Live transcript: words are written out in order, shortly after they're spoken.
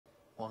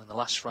One in the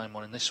last frame,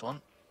 one in this one.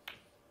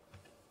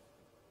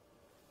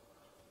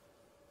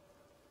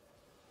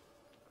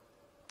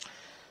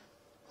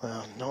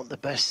 Well, not the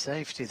best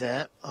safety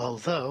there,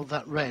 although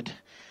that red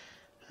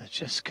has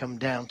just come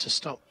down to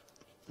stop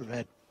the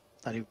red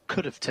that he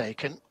could have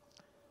taken.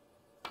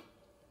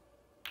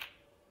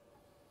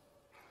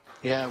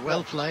 Yeah,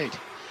 well played.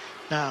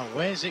 Now,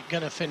 where's it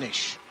going to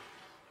finish?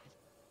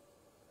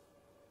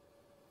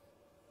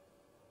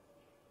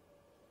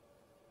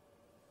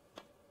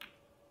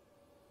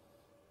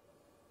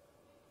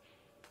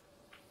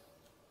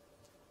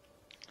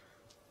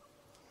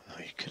 Oh,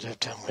 he could have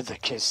done with the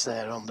kiss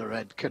there on the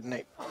red, couldn't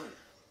he?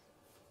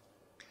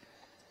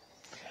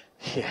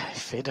 Yeah,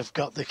 if he'd have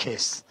got the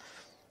kiss.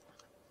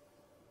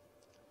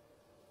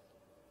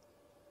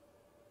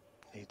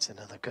 Needs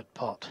another good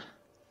pot.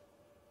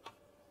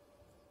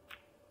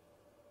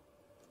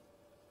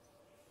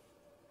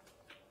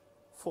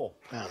 Four.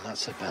 Well,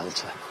 that's a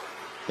belter.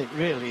 It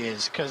really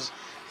is, because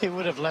he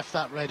would have left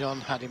that red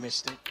on had he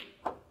missed it.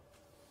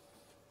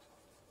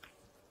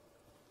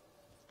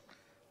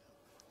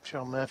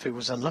 Shaun Murphy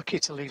was unlucky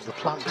to leave the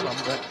plant on,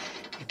 but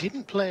he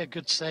didn't play a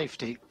good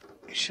safety.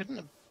 He shouldn't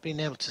have been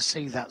able to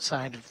see that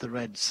side of the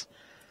reds,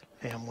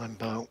 Liang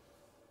Wenbo.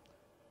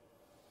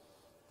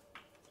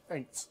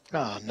 8.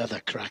 Oh,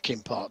 another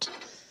cracking pot.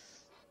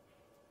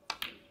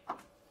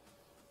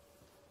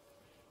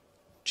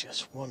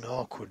 Just one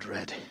awkward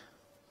red.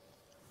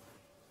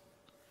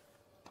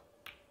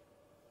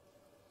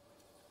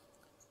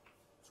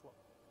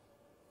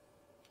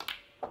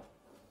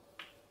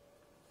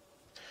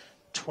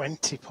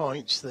 $20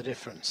 points the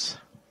difference.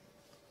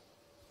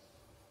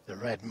 The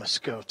red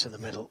must go to the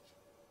middle.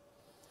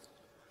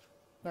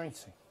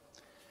 90.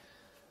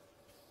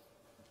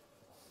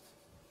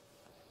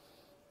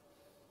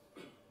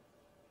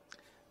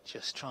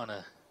 Just trying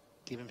to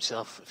give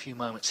himself a few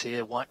moments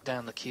here, wipe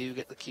down the cue,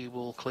 get the cue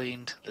ball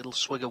cleaned, little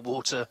swig of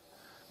water,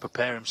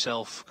 prepare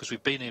himself, because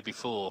we've been here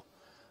before.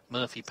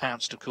 Murphy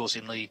pounced, of course,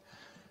 in the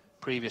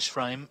previous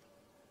frame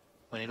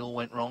when it all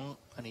went wrong,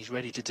 and he's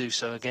ready to do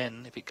so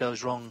again if it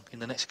goes wrong in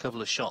the next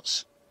couple of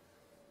shots.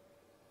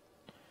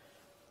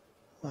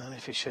 Well,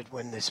 if he should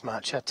win this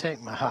match, I'd take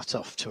my hat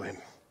off to him.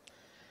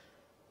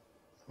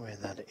 The way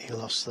that he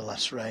lost the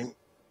last frame.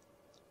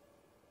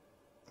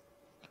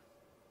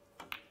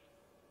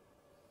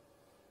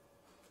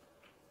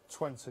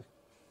 $20.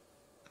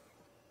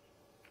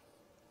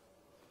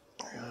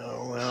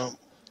 Oh, well,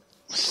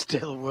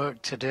 still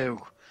work to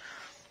do.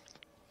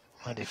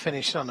 Had he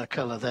finished on a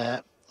colour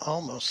there,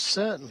 almost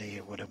certainly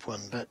he would have won,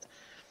 but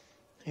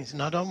he's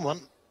not on one.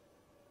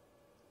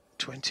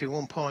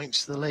 21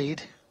 points the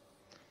lead.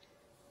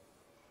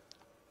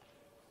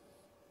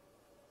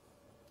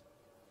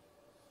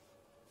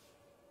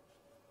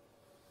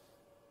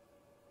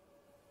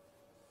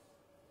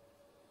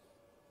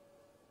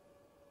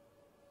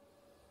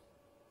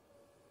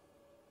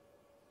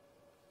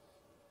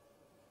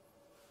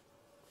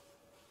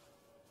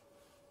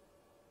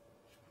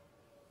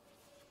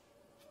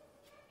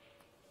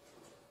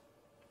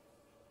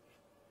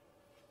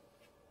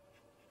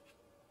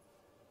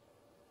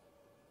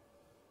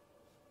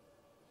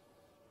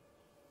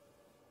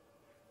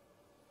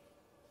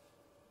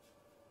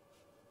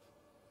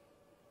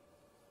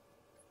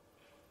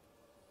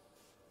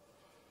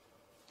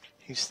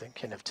 He's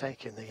thinking of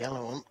taking the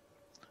yellow one.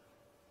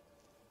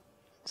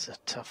 It's a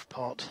tough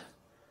pot.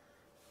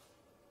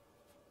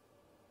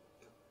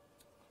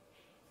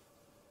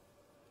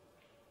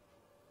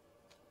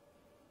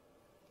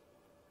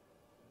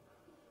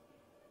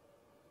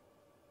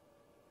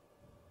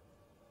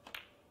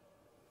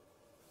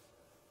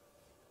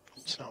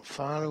 It's not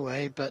far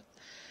away, but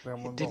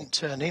it didn't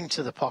turn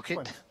into the pocket.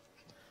 20.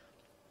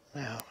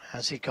 Now,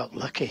 has he got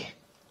lucky?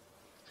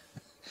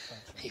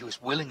 He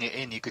was willing it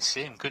in, you could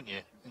see him, couldn't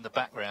you, in the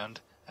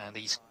background, and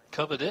he's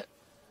covered it.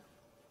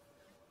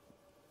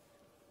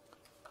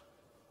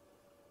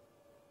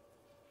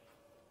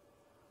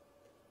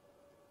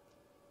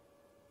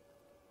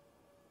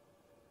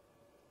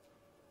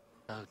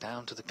 Oh,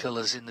 down to the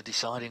colours in the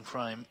deciding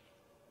frame.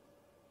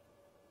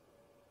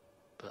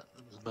 But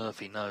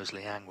Murphy knows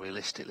Liang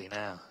realistically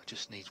now,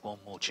 just needs one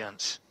more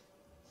chance.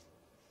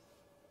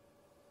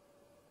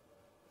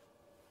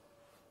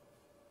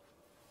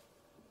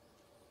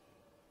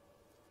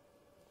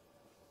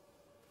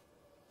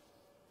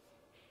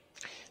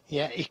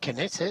 Yeah, he can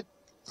hit it,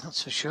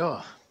 that's for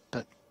sure.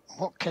 But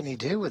what can he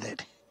do with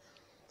it?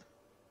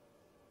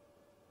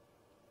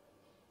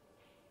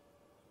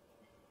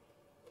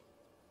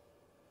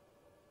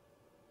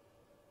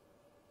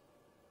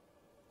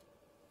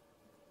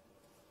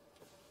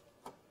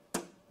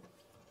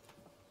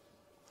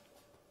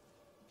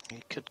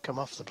 He could come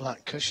off the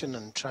black cushion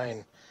and try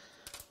and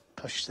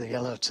push the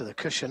yellow to the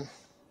cushion.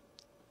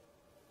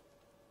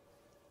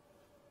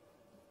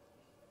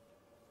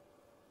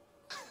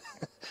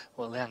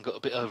 Well, Liang got a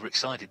bit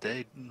overexcited there,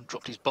 he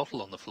dropped his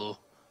bottle on the floor.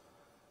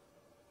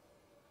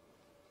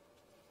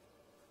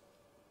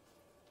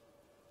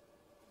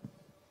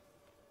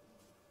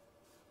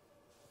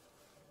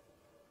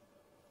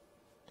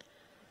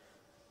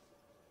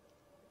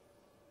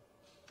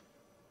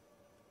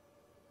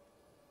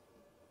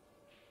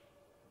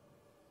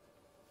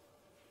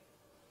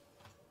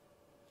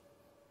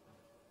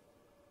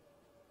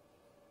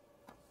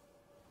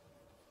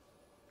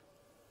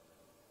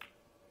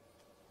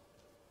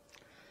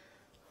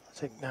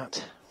 think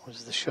that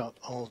was the shot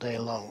all day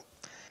long.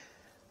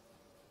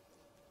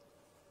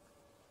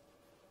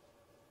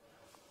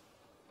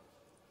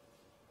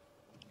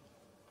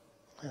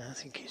 And I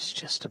think he's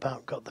just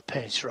about got the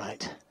pace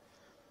right.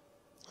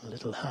 A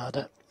little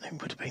harder,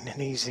 it would have been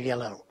an easy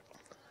yellow.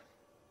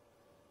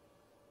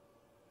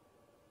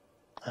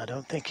 I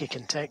don't think he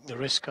can take the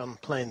risk on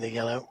playing the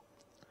yellow.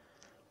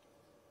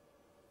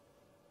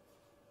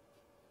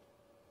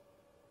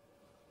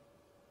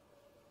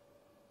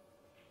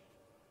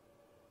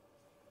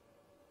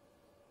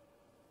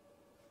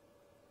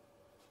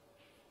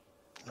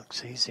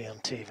 Looks easy on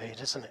TV,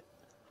 doesn't it?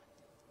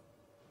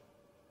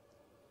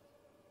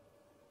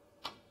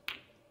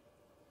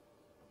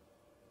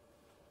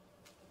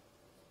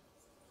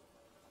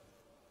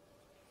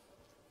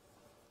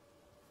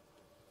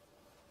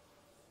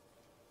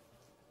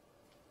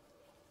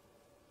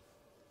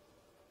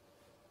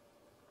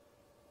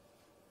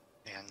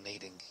 Liang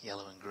needing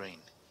yellow and green.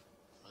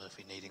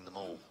 Murphy needing them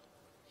all.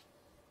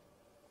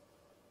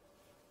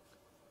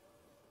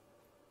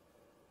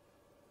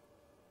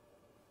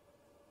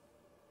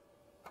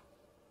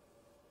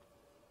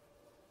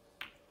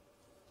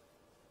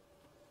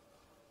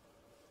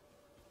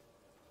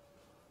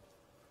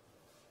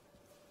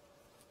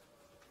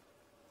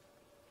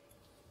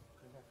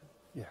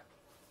 Yeah.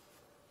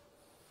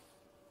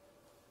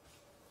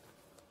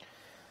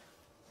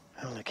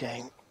 Well,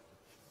 again,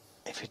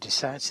 if he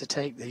decides to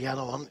take the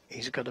yellow one,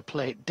 he's got to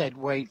play it dead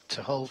weight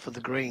to hold for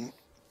the green.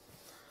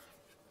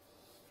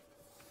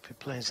 If he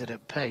plays it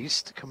at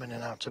pace to come in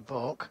and out of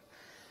balk,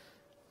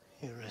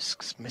 he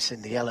risks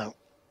missing the yellow.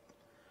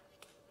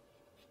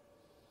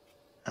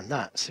 And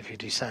that's if he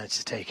decides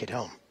to take it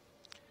on. Well,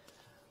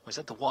 he's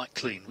had the white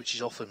clean, which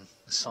is often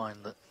a sign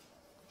that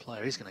the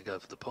player is going to go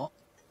for the pot.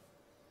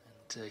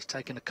 And he's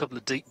taken a couple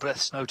of deep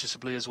breaths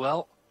noticeably as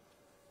well.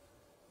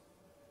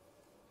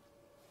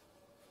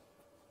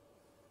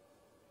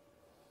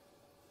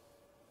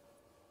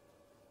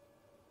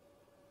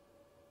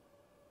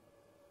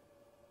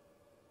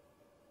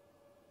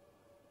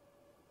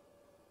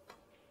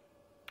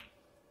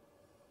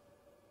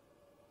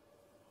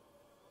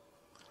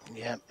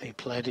 Yeah, he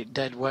played it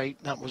dead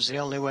weight. That was the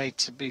only way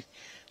to be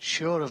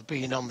sure of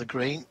being on the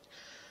green.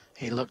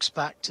 He looks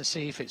back to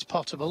see if it's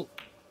potable.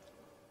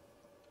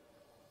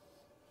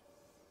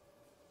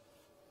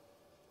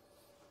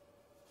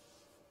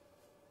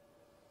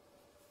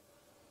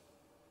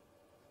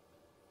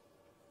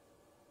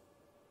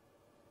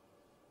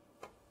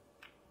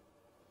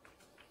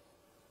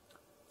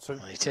 So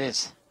Well, it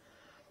is.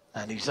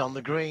 And he's on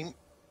the green.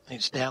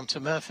 It's down to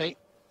Murphy.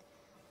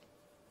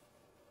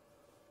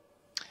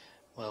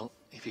 Well,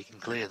 if he can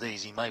clear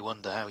these, he may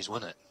wonder how he's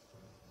won it.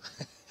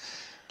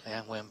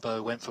 Liang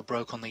Wenbo went for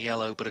broke on the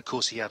yellow, but of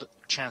course he had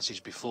chances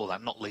before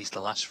that, not least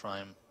the last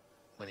frame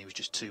when he was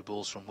just 2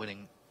 balls from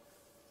winning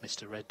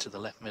Mr. Red to the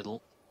left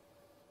middle.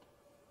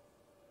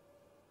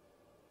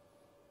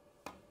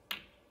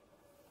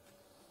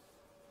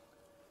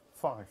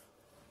 five.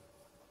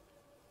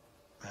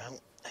 Well,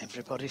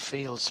 everybody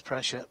feels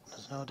pressure.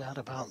 There's no doubt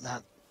about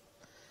that.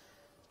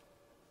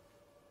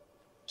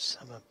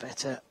 Some are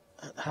better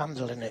at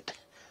handling it.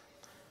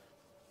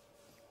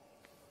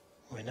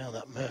 We know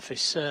that Murphy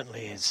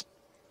certainly is.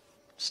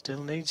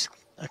 Still needs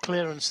a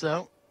clearance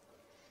though.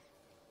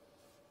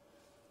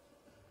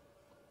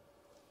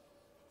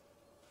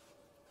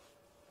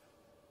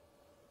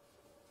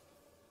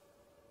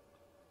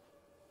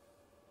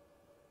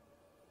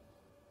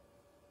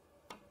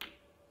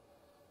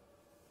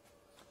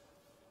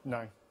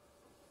 Nine.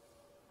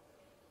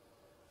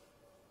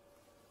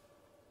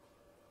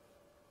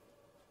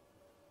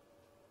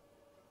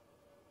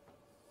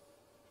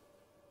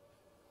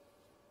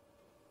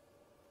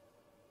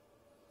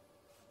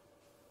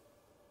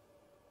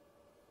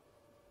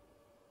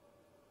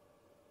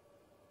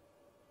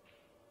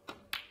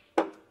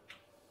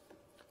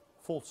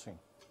 Fourteen.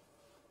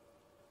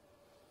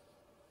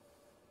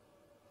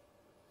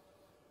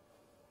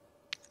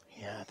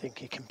 Yeah, I think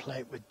he can play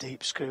it with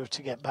deep screw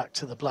to get back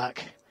to the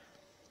black.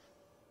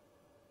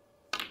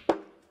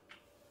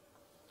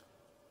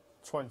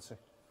 20.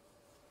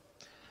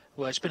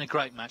 Well, it's been a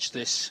great match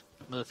this.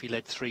 Murphy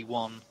led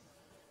 3-1.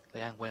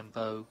 Liang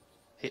Wenbo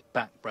hit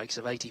back breaks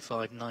of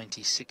 85,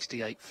 90,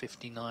 68,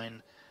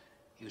 59.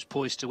 He was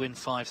poised to win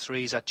 5-3.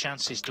 He's had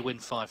chances to win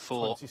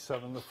 5-4.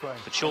 27 the frame.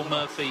 But Shaun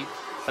Murphy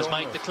has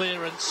made the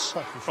clearance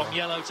from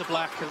yellow to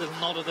black, a little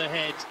nod of the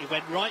head. He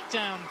went right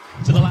down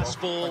to the last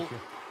ball,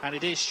 and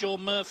it is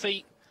Shaun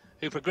Murphy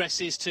who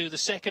progresses to the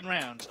second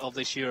round of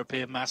this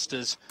European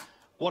Masters.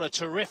 What a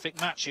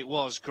terrific match it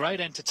was. Great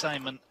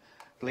entertainment.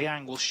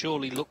 Liang will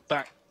surely look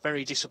back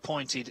very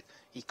disappointed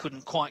he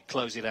couldn't quite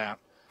close it out.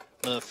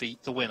 Murphy,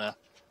 the winner,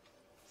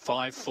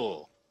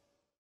 5-4.